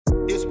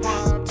It's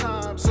prime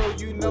time, so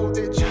you know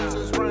that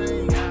Jesus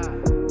reigns.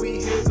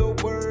 We hear the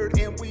word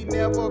and we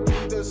never be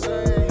the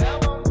same.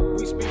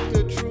 We speak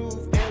the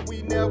truth and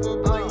we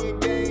never playing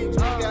games.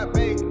 We got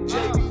bait,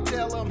 JB,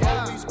 tell him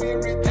Holy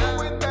Spirit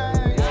doing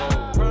things.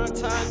 Prime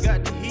time,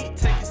 got the heat,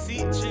 take a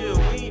seat, chill.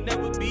 We ain't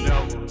never beat.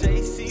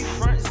 JC,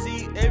 front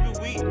seat, every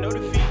week, no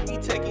defeat, we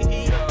taking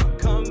heat.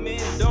 Come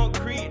in, don't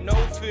creep, no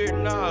fear,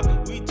 nah.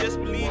 We just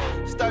believe,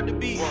 start the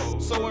beat,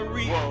 sow and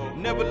reap,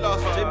 never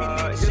lost, JB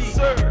lead the sheep.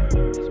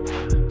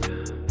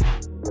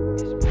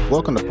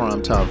 Welcome to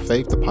Primetime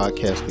Faith, the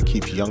podcast that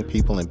keeps young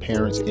people and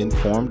parents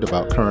informed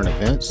about current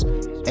events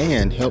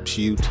and helps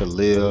you to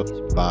live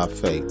by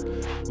faith.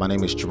 My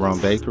name is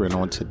Jerome Baker, and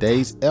on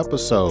today's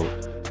episode,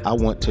 I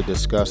want to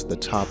discuss the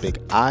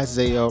topic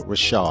Isaiah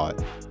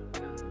Rashad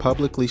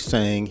publicly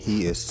saying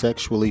he is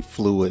sexually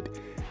fluid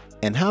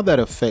and how that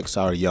affects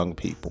our young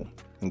people.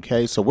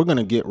 Okay, so we're going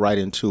to get right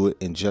into it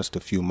in just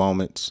a few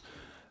moments.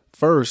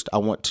 First, I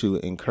want to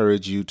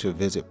encourage you to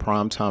visit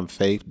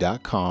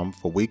primetimefaith.com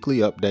for weekly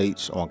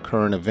updates on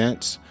current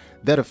events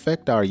that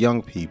affect our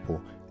young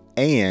people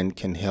and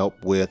can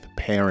help with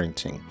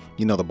parenting.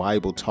 You know, the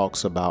Bible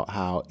talks about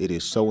how it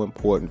is so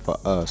important for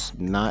us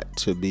not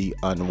to be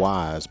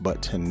unwise,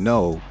 but to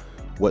know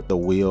what the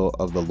will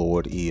of the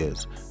Lord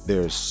is.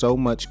 There is so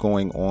much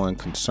going on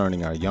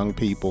concerning our young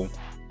people,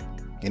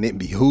 and it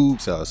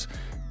behooves us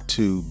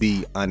to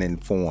be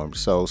uninformed.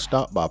 So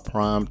stop by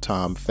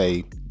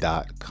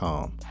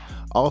primetimefaith.com.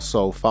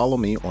 Also, follow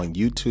me on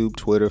YouTube,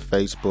 Twitter,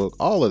 Facebook,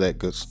 all of that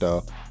good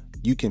stuff.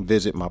 You can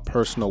visit my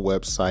personal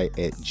website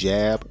at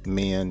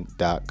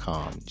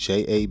jabmin.com,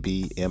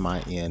 jabmin.com.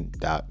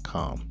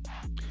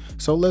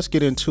 So let's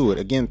get into it.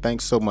 Again,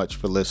 thanks so much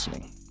for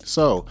listening.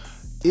 So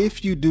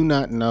if you do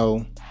not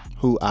know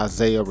who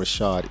Isaiah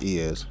Rashad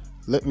is,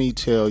 let me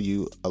tell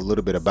you a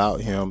little bit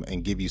about him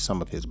and give you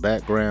some of his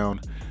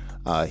background.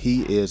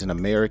 He is an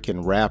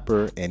American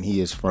rapper, and he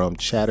is from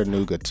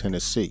Chattanooga,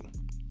 Tennessee.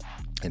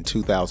 In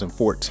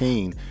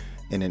 2014,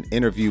 in an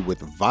interview with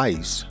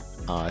Vice,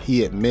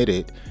 he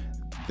admitted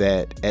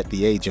that at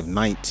the age of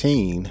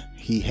 19,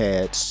 he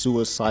had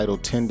suicidal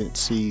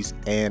tendencies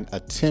and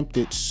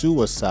attempted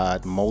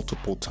suicide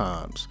multiple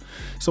times.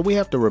 So we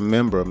have to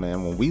remember,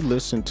 man, when we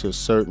listen to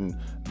certain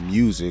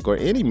music or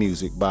any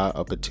music by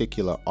a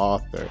particular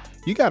author,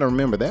 you got to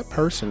remember that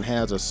person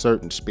has a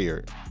certain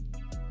spirit.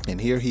 And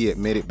here he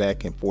admitted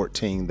back in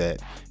 2014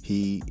 that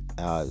he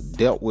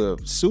dealt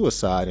with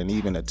suicide and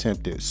even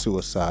attempted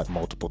suicide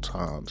multiple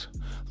times.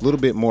 A little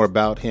bit more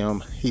about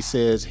him. He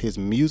says his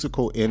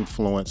musical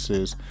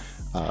influences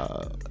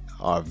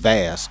are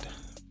vast,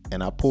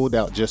 and I pulled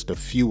out just a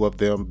few of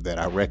them that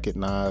I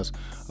recognize.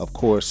 Of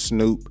course,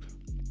 Snoop,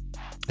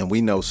 and we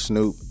know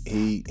Snoop.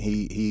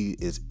 He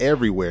is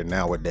everywhere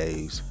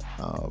nowadays,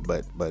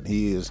 but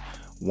he is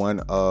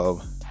one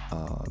of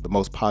the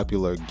most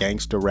popular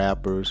gangster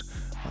rappers.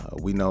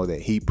 We know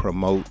that he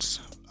promotes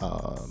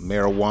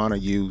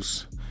marijuana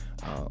use.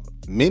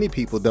 Many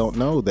people don't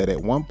know that at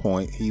one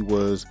point he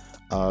was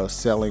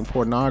selling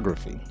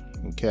pornography.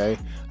 Okay,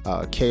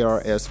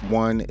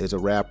 KRS-One is a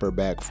rapper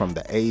back from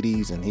the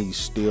 80s, and he's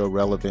still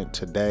relevant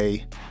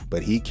today.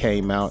 But he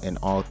came out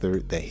and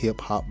authored the Hip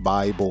Hop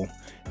Bible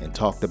and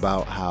talked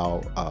about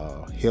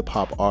how hip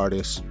hop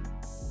artists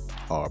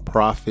are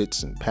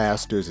prophets and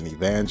pastors and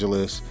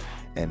evangelists,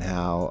 and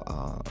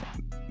how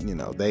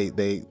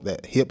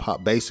that hip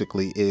hop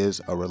basically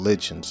is a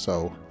religion.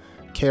 So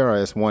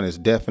KRS-One is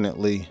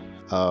definitely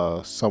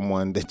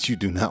someone that you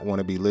do not want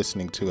to be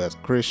listening to as a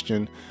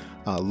Christian.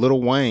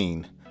 Lil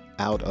Wayne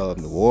out of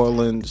New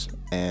Orleans,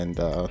 and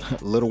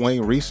Lil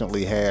Wayne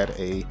recently had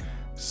a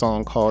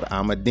song called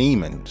I'm a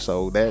Demon.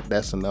 So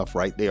that's enough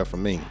right there for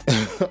me.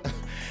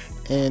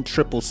 And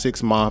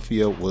 666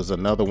 Mafia was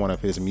another one of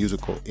his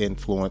musical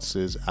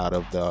influences out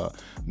of the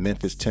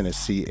Memphis,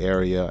 Tennessee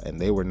area, and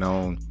they were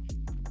known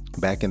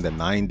back in the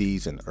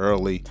 90s and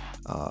early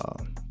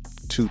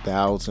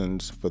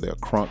 2000s for their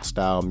crunk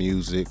style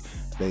music.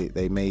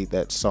 They made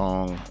that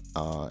song,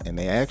 and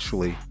they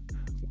actually,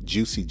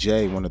 Juicy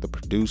J, one of the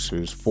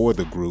producers for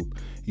the group,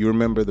 you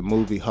remember the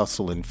movie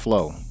Hustle and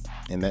Flow,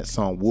 and that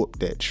song Whoop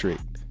That Trick,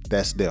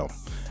 that's them.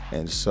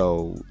 And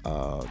so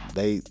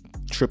they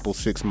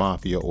 666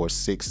 Mafia or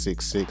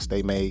 666,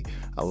 they made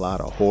a lot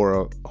of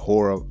horror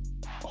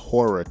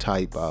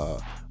type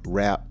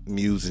rap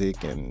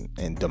music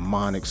and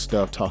demonic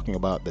stuff, talking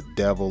about the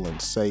devil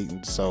and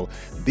Satan. So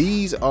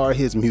these are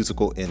his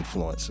musical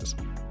influences.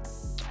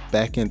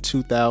 Back in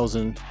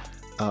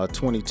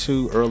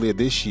 2022, earlier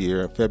this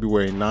year,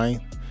 February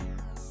 9th,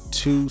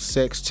 2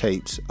 sex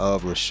tapes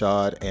of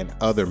Rashad and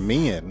other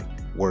men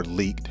were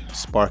leaked,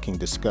 sparking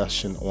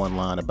discussion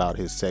online about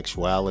his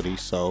sexuality.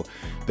 So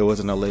there was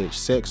an alleged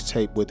sex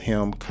tape with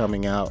him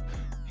coming out,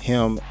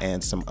 him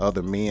and some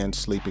other men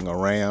sleeping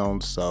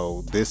around.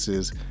 So this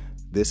is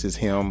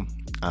him,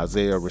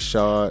 Isaiah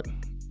Rashad.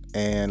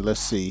 And let's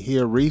see,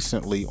 here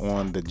recently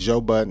on the Joe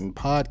Budden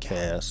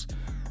podcast,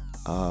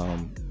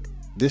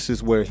 this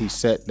is where he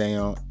sat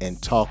down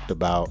and talked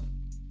about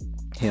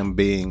him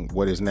being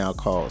what is now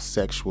called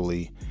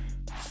sexually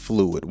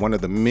fluid, one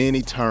of the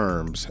many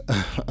terms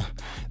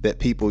that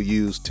people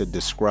use to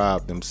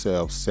describe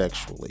themselves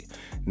sexually.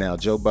 Now,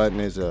 Joe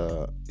Budden is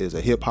a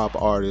hip hop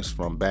artist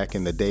from back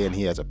in the day, and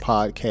he has a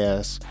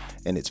podcast,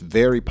 and it's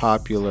very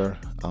popular.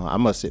 I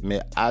must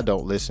admit, I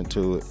don't listen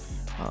to it,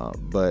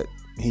 but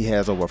he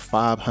has over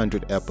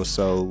 500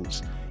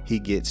 episodes. He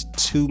gets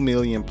 2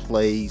 million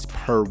plays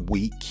per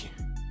week,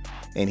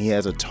 and he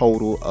has a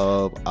total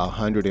of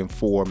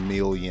 104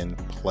 million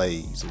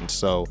plays. And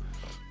so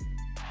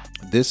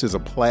this is a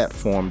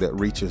platform that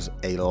reaches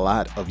a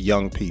lot of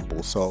young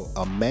people. So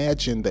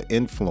imagine the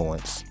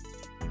influence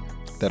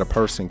that a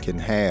person can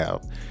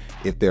have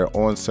if they're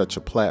on such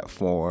a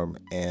platform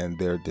and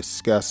they're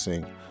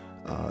discussing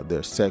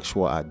their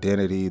sexual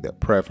identity, their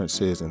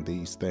preferences, and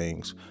these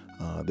things.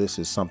 This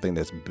is something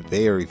that's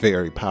very,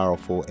 very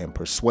powerful and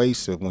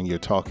persuasive when you're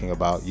talking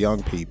about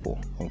young people,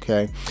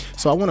 okay?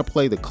 So I want to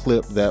play the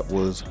clip that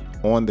was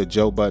on the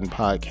Joe Budden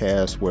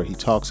podcast where he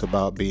talks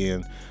about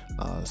being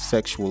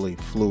sexually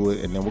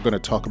fluid, and then we're going to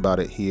talk about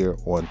it here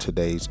on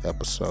today's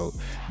episode.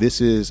 This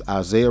is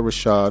Isaiah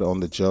Rashad on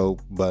the Joe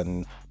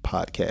Budden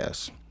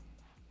podcast.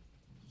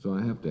 So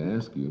I have to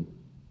ask you,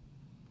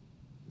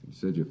 you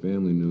said your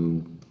family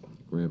knew, your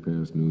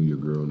grandparents knew, your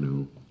girl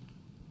knew.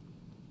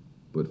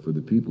 But for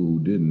the people who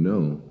didn't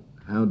know,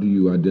 how do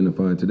you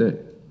identify today?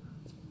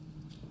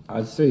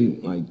 I'd say,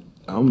 like,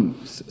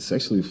 I'm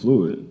sexually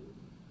fluid.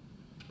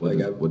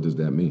 What does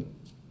that mean?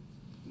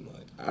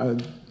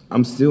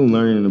 I'm still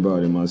learning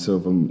about it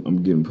myself.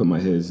 I'm getting put my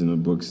heads in the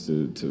books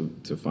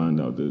to find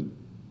out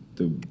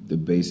the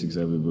basics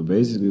of it. But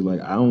basically,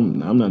 like, I'm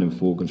not in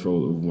full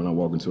control of when I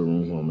walk into a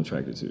room who I'm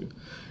attracted to.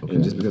 Okay.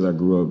 And just because I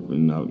grew up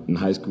in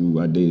high school,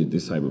 I dated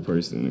this type of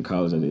person. In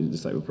college, I dated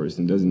this type of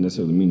person. Doesn't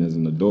necessarily mean as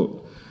an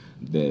adult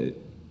that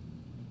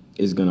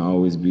it's gonna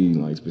always be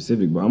like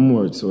specific, but I'm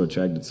more so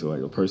attracted to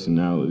like a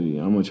personality.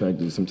 I'm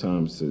attracted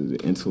sometimes to the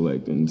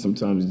intellect, and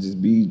sometimes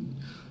just being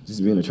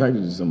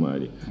attracted to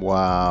somebody.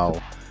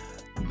 Wow,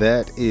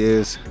 that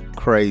is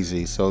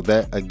crazy. So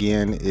that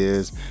again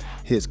is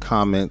his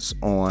comments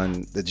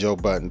on the Joe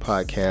Budden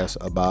podcast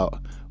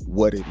about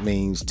what it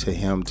means to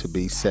him to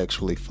be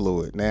sexually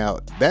fluid.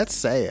 Now, that's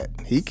sad.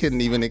 He couldn't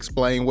even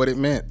explain what it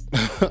meant.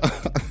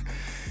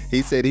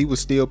 He said he was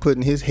still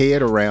putting his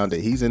head around it.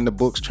 He's in the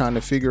books trying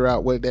to figure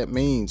out what that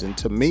means. And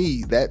to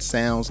me, that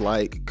sounds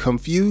like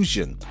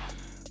confusion.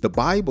 The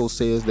Bible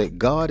says that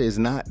God is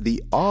not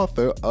the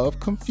author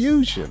of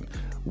confusion.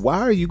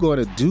 Why are you going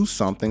to do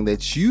something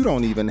that you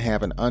don't even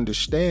have an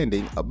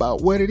understanding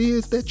about what it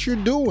is that you're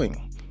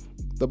doing?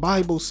 The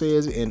Bible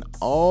says in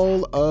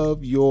all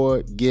of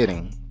your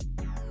getting,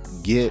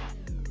 get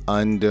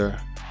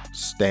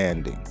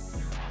understanding.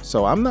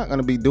 So I'm not going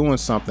to be doing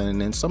something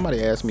and then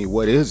somebody asks me,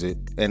 what is it?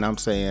 And I'm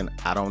saying,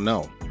 I don't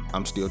know.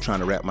 I'm still trying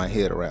to wrap my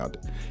head around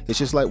it. It's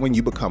just like when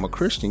you become a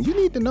Christian, you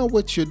need to know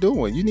what you're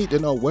doing. You need to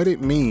know what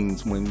it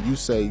means when you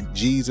say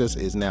Jesus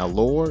is now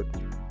Lord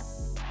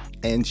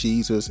and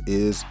Jesus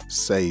is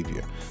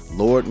Savior.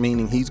 Lord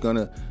meaning he's going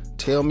to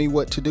tell me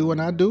what to do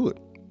and I do it.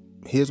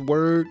 His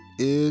word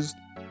is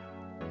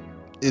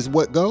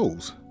what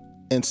goes.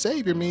 And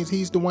Savior means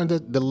he's the one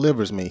that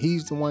delivers me.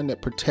 He's the one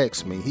that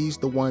protects me. He's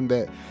the one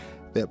that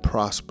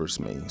prospers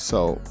me.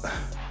 So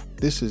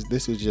this is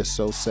just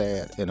so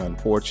sad and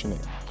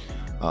unfortunate.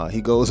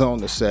 He goes on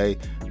to say,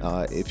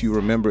 if you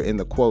remember in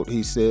the quote,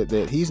 he said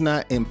that he's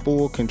not in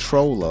full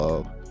control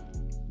of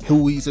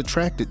who he's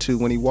attracted to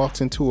when he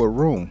walks into a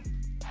room.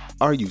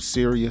 Are you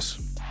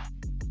serious?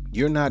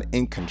 You're not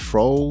in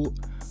control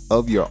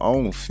of your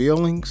own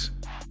feelings?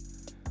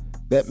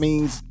 That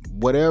means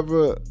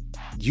whatever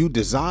you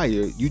desire,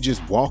 you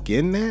just walk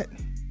in that?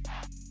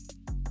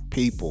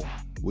 People,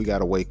 we got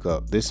to wake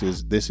up. This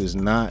is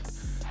not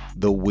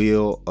the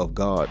will of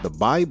God. The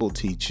Bible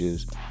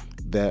teaches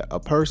that a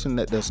person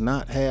that does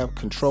not have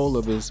control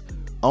of his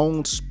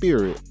own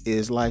spirit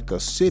is like a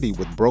city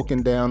with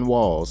broken down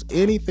walls.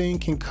 Anything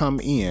can come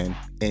in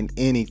and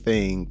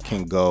anything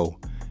can go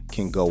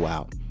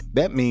out.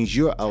 That means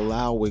you're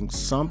allowing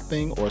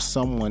something or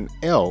someone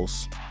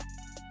else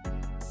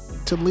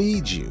to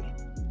lead you.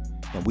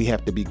 And we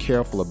have to be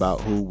careful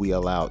about who we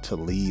allow to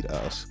lead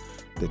us.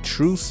 The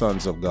true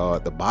sons of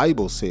God, the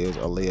Bible says,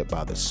 are led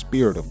by the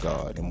Spirit of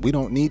God. And we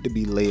don't need to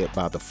be led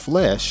by the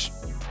flesh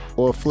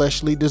or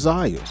fleshly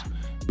desires.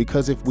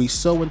 Because if we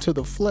sow into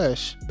the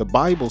flesh, the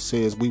Bible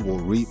says we will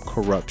reap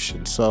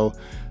corruption. So,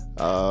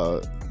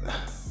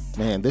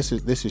 man, this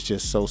is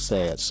just so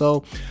sad.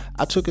 So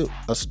I took it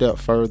a step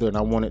further and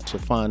I wanted to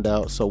find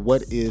out, so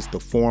what is the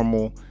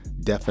formal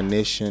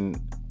definition?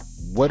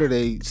 What are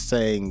they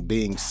saying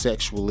being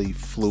sexually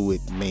fluid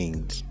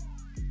means?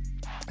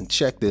 And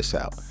check this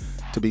out.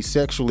 To be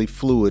sexually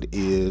fluid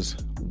is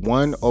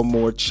one or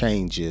more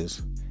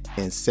changes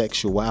in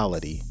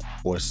sexuality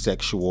or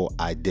sexual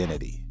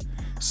identity,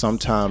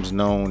 sometimes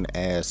known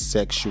as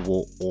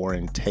sexual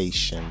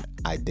orientation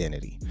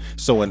identity.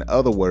 So in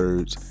other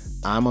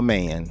words, I'm a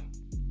man.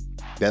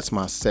 That's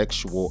my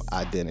sexual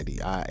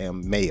identity. I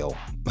am male.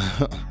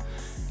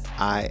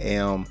 I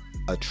am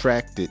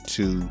attracted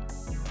to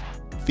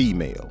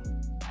female.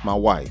 my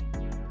wife.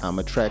 I'm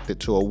attracted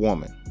to a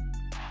woman.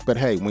 But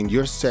hey, when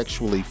you're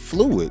sexually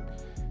fluid,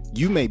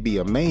 you may be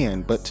a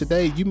man, but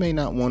today you may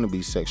not want to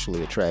be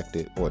sexually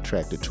attracted or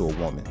attracted to a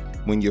woman.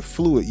 When you're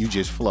fluid, you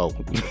just flow.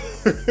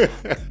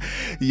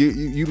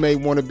 You may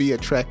want to be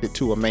attracted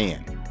to a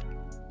man.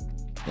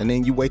 And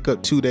then you wake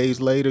up 2 days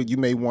later, you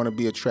may want to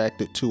be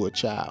attracted to a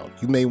child.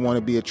 You may want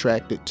to be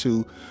attracted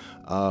to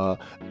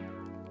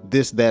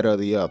this, that, or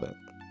the other.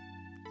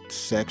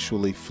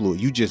 Sexually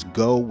fluid. You just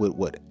go with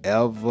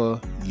whatever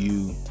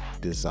you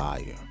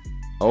desire.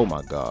 Oh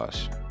my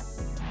gosh.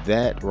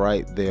 That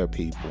right there,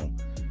 people,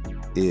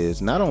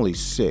 is not only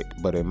sick,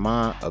 but in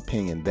my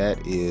opinion,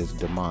 that is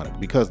demonic,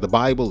 because the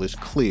Bible is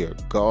clear.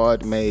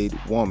 God made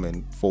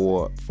woman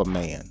for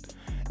man.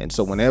 And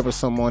so whenever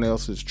someone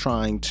else is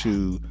trying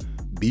to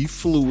be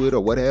fluid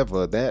or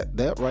whatever,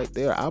 that right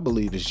there, I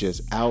believe, is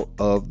just out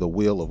of the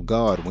will of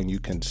God when you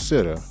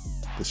consider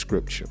the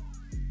scripture.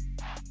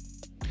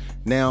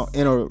 Now,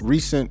 in a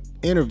recent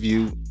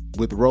interview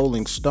with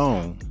Rolling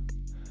Stone,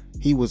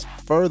 he was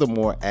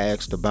furthermore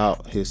asked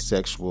about his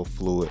sexual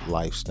fluid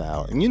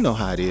lifestyle. And you know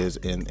how it is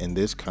in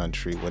this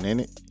country.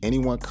 When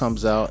anyone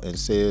comes out and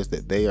says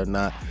that they are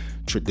not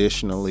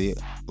traditionally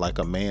like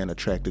a man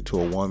attracted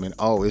to a woman,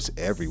 oh, it's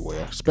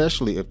everywhere,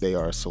 especially if they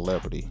are a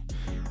celebrity,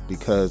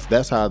 because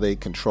that's how they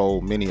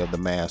control many of the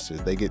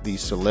masses. They get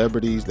these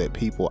celebrities that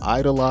people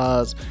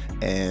idolize,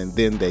 and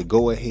then they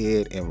go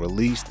ahead and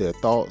release their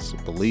thoughts,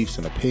 beliefs,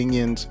 and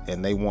opinions,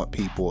 and they want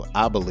people,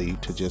 I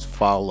believe, to just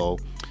follow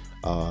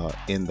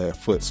in their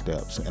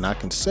footsteps. And I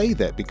can say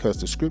that because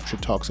the scripture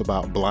talks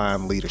about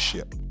blind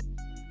leadership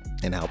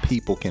and how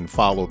people can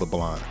follow the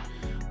blind.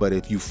 But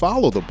if you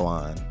follow the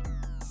blind,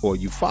 or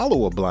you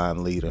follow a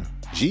blind leader,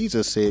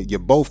 Jesus said you're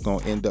both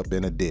going to end up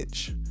in a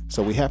ditch.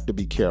 So we have to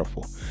be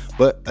careful.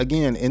 But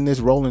again, in this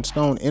Rolling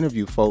Stone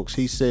interview, folks,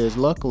 he says,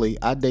 luckily,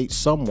 I date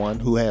someone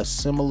who has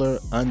similar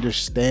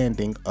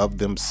understanding of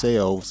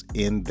themselves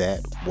in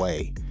that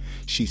way.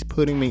 She's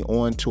putting me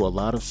on to a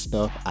lot of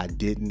stuff I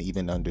didn't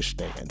even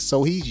understand.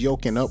 So he's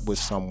yoking up with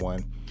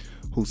someone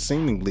who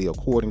seemingly,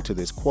 according to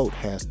this quote,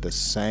 has the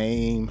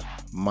same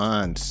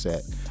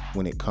mindset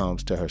when it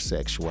comes to her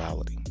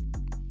sexuality.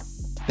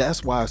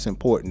 That's why it's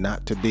important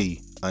not to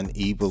be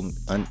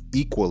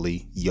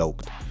unequally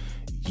yoked.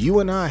 You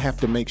and I have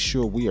to make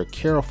sure we are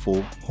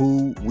careful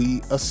who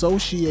we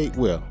associate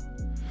with.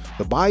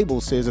 The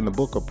Bible says in the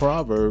book of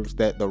Proverbs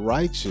that the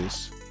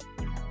righteous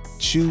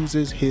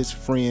chooses his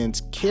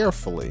friends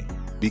carefully,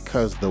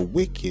 because the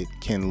wicked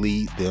can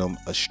lead them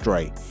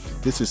astray.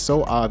 This is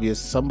so obvious.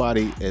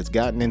 Somebody has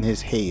gotten in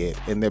his head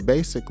and they're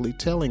basically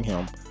telling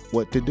him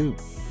what to do.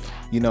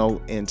 You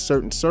know, in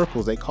certain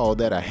circles, they call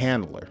that a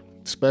handler.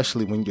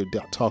 Especially when you're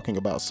talking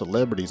about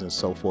celebrities and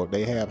so forth,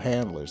 they have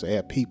handlers. They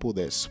have people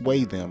that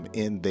sway them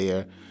in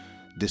their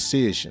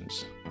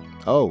decisions.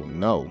 Oh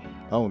no.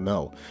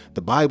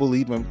 The Bible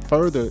even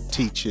further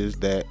teaches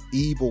that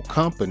evil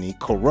company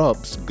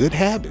corrupts good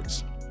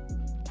habits.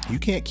 You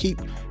can't keep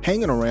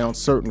hanging around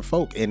certain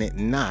folk and it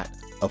not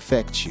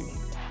affect you.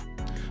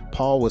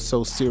 Paul was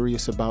so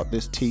serious about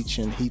this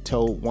teaching. He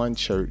told one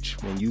church,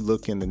 when you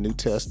look in the New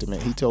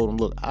Testament, he told them,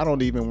 look, I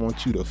don't even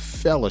want you to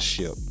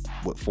fellowship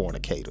with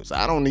fornicators.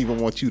 I don't even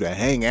want you to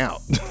hang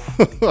out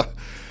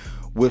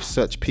with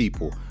such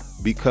people,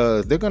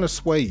 because they're going to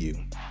sway you.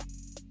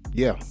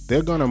 Yeah,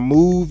 they're going to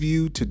move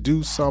you to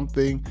do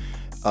something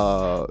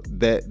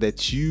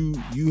that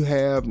you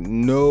have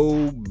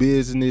no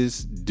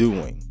business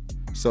doing.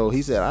 So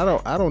he said,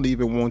 I don't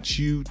even want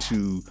you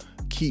to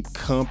keep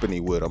company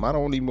with them. I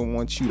don't even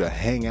want you to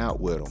hang out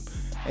with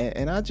them.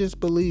 And I just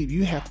believe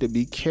you have to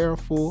be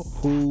careful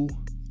who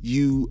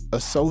you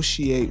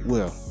associate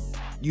with.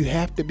 You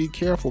have to be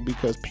careful,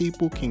 because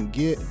people can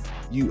get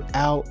you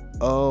out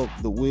of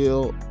the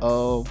will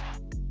of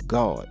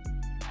God.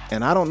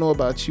 And I don't know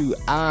about you,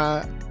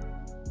 I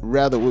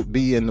rather would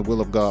be in the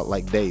will of God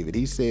like David.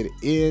 He said,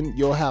 in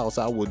your house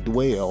I will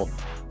dwell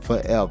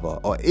forever,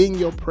 or in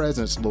your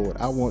presence, Lord,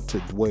 I want to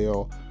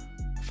dwell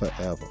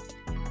forever.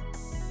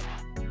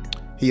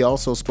 He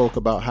also spoke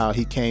about how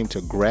he came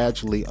to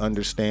gradually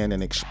understand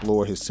and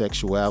explore his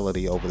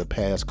sexuality over the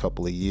past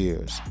couple of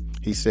years.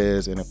 He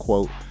says in a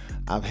quote,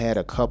 I've had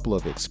a couple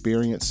of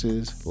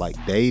experiences like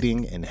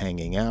dating and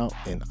hanging out,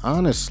 and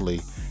honestly,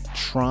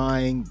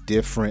 trying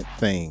different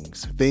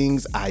things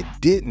I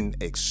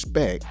didn't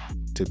expect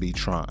to be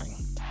trying.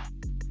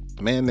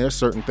 Man, there's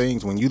certain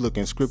things when you look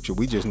in scripture,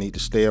 we just need to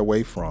stay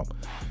away from.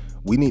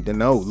 We need to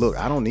know, look,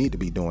 I don't need to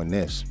be doing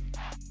this.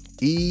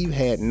 Eve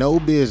had no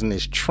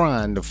business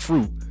trying the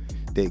fruit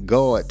that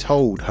God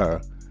told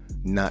her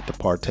not to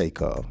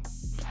partake of.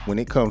 When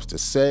it comes to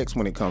sex,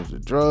 when it comes to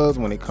drugs,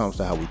 when it comes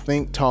to how we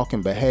think, talk,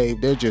 and behave,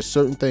 there's just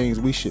certain things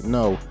we should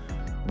know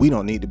we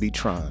don't need to be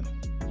trying.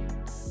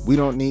 We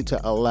don't need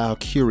to allow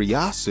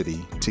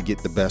curiosity to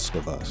get the best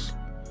of us.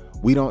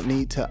 We don't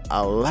need to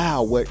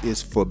allow what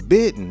is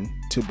forbidden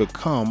to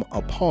become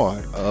a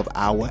part of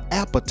our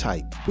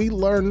appetite. We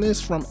learned this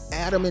from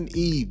Adam and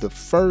Eve, the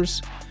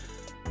first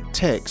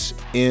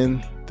text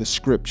in the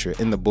scripture,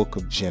 in the book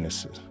of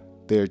Genesis.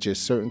 There are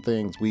just certain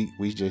things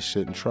we just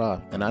shouldn't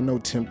try. And I know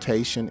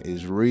temptation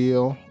is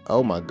real.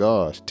 Oh my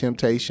gosh,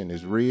 temptation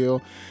is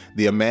real.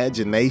 The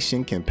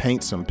imagination can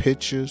paint some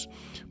pictures,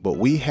 but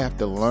we have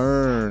to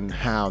learn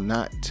how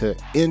not to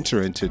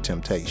enter into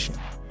temptation.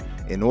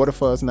 In order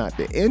for us not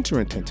to enter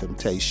into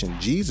temptation,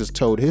 Jesus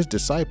told his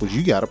disciples,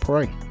 you got to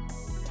pray.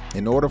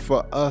 In order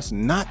for us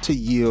not to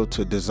yield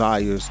to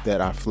desires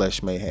that our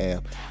flesh may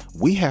have,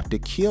 we have to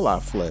kill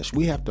our flesh.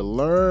 We have to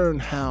learn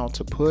how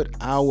to put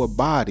our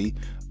body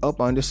up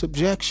under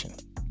subjection.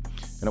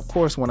 And of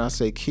course, when I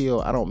say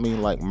kill, I don't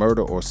mean like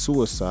murder or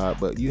suicide,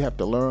 but you have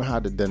to learn how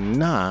to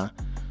deny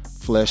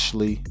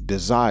fleshly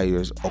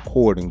desires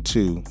according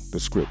to the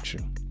scripture.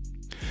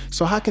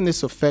 So how can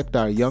this affect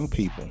our young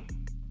people?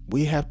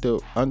 We have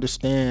to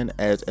understand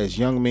as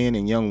young men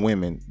and young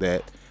women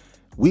that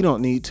we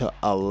don't need to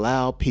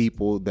allow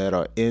people that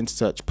are in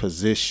such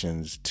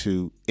positions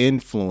to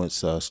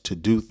influence us to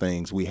do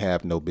things we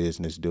have no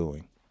business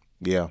doing.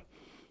 Yeah.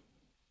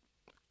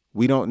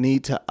 We don't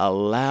need to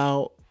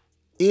allow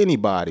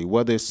anybody,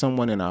 whether it's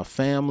someone in our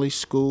family,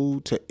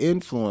 school, to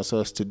influence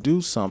us to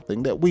do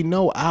something that we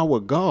know our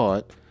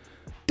God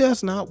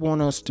does not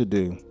want us to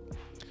do.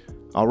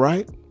 All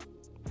right?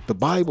 The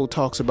Bible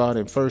talks about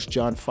in 1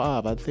 John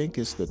 5, I think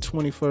it's the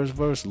 21st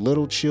verse,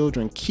 little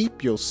children,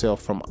 keep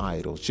yourself from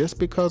idols. Just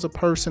because a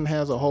person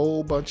has a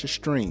whole bunch of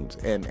streams,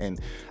 and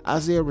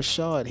Isaiah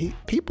Rashad,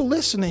 people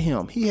listen to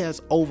him. He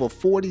has over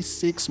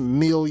 46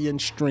 million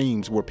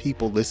streams where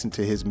people listen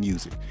to his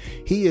music.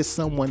 He is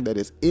someone that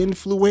is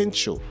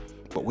influential,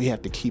 but we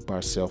have to keep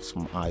ourselves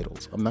from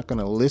idols. I'm not going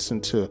to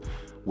listen to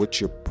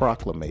what you're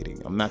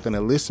proclamating. I'm not going to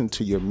listen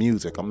to your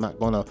music. I'm not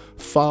going to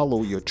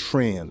follow your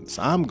trends.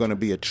 I'm going to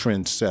be a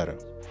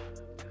trendsetter.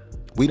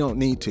 We don't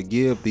need to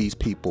give these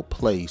people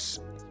place,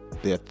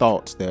 their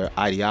thoughts, their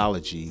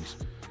ideologies.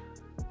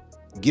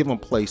 Give them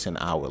place in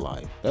our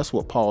life. That's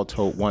what Paul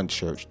told one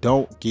church.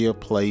 Don't give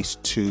place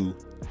to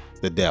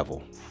the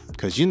devil.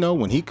 Because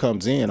when he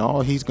comes in,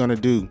 all he's going to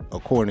do,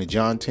 according to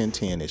John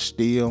 10:10, is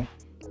steal,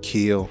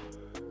 kill,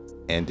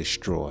 and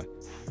destroy.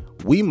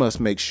 We must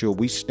make sure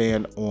we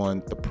stand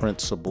on the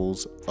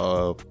principles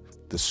of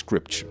the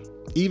scripture,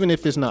 even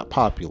if it's not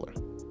popular.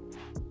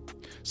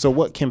 So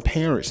what can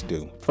parents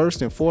do?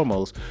 First and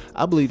foremost,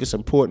 I believe it's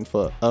important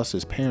for us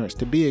as parents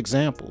to be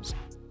examples.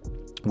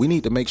 We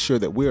need to make sure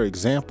that we're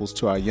examples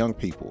to our young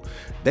people.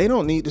 They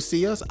don't need to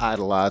see us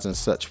idolizing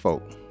such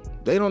folk.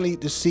 They don't need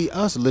to see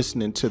us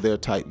listening to their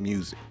type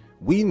music.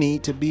 We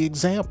need to be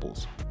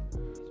examples,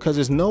 because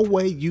there's no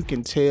way you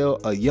can tell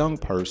a young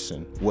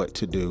person what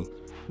to do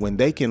when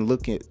they can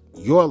look at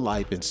your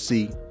life and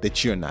see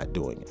that you're not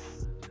doing it.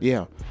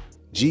 Yeah.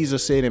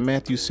 Jesus said in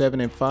Matthew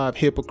 7:5,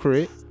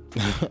 hypocrite,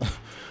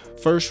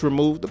 first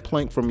remove the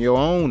plank from your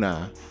own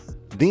eye,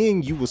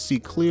 then you will see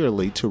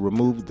clearly to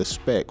remove the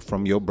speck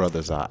from your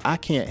brother's eye. I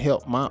can't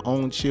help my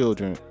own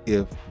children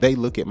if they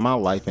look at my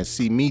life and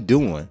see me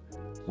doing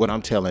what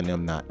I'm telling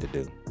them not to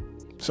do.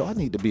 So I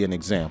need to be an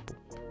example.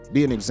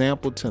 Be an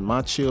example to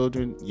my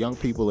children, young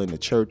people in the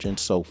church, and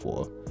so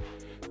forth.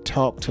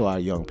 Talk to our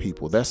young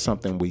people. That's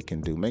something we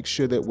can do. Make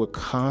sure that we're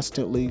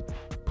constantly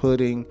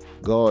putting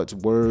God's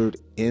word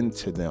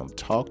into them.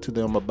 Talk to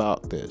them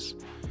about this.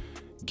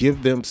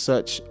 Give them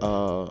such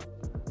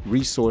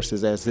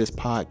resources as this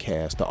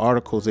podcast, the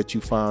articles that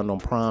you find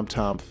on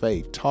Primetime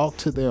Faith. Talk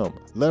to them.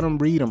 Let them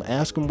read them.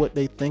 Ask them what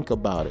they think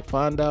about it.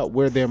 Find out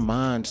where their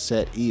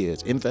mindset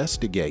is.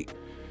 Investigate.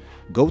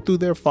 Go through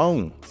their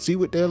phone. See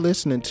what they're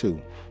listening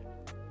to.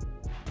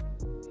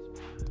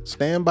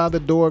 Stand by the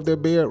door of their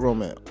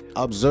bedroom and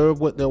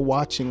observe what they're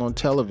watching on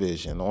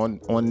television, on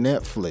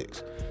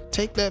Netflix.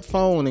 Take that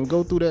phone and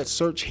go through that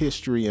search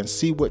history and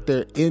see what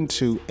they're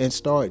into and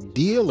start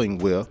dealing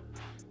with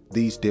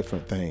these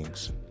different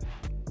things.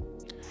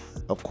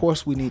 Of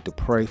course, we need to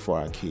pray for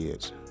our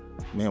kids.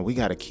 Man, we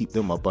got to keep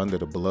them up under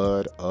the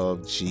blood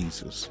of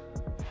Jesus.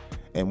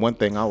 And one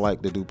thing I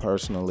like to do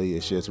personally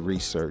is just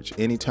research.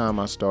 Anytime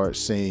I start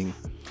seeing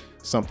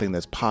something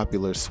that's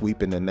popular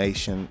sweeping the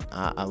nation,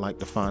 I like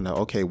to find out,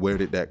 okay, where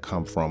did that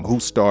come from? Who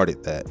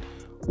started that?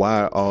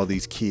 Why are all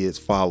these kids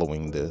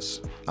following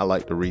this? I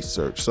like to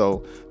research.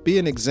 So be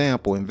an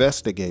example,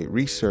 investigate,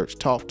 research,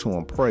 talk to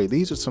them, pray.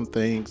 These are some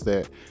things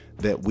that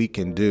we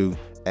can do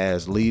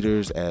as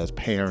leaders, as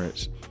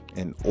parents,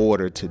 in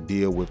order to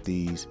deal with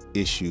these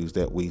issues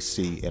that we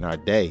see in our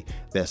day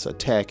that's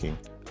attacking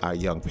our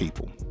young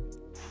people.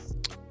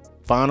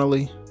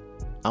 Finally,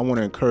 I want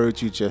to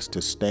encourage you just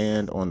to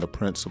stand on the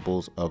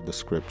principles of the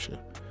scripture.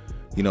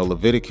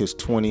 Leviticus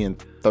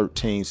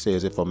 20:13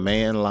 says, if a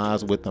man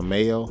lies with a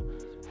male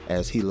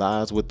as he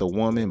lies with a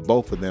woman,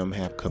 both of them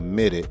have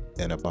committed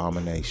an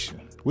abomination.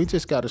 We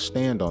just got to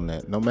stand on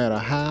that. No matter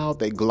how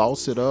they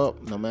gloss it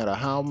up, no matter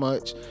how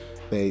much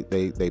they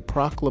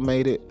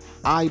proclamate it,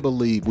 I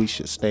believe we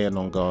should stand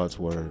on God's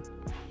word.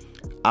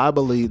 I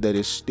believe that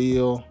it's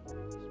still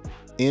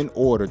in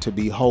order to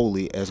be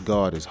holy as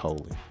God is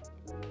holy.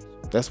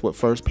 That's what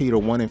 1 Peter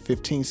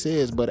 1:15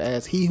 says. But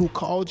as he who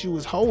called you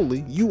is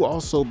holy, you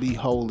also be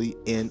holy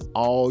in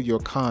all your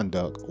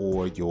conduct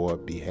or your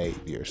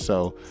behavior.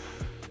 So,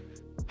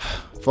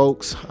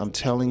 folks, I'm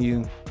telling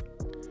you,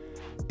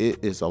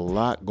 it is a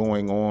lot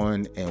going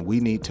on, and we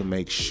need to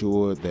make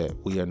sure that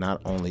we are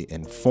not only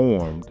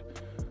informed,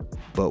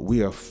 but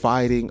we are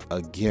fighting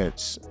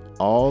against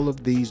all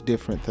of these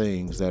different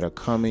things that are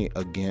coming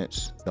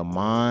against the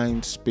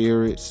mind,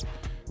 spirits,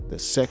 the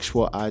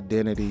sexual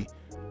identity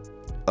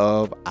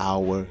of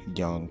our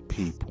young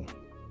people.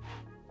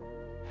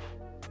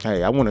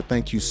 Hey, I want to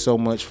thank you so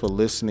much for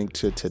listening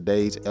to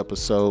today's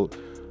episode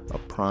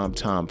of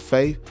Primetime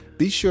Faith.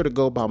 Be sure to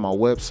go by my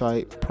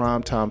website,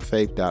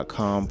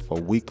 primetimefaith.com, for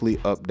weekly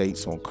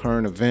updates on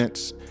current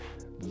events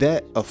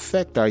that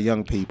affect our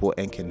young people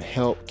and can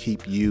help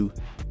keep you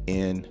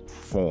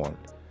informed.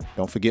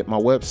 Don't forget my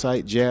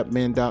website,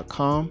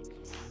 jabmen.com.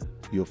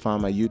 You'll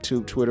find my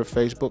YouTube, Twitter,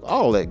 Facebook,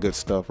 all that good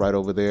stuff right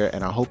over there.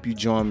 And I hope you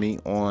join me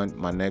on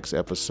my next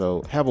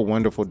episode. Have a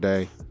wonderful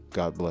day.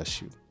 God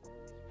bless you.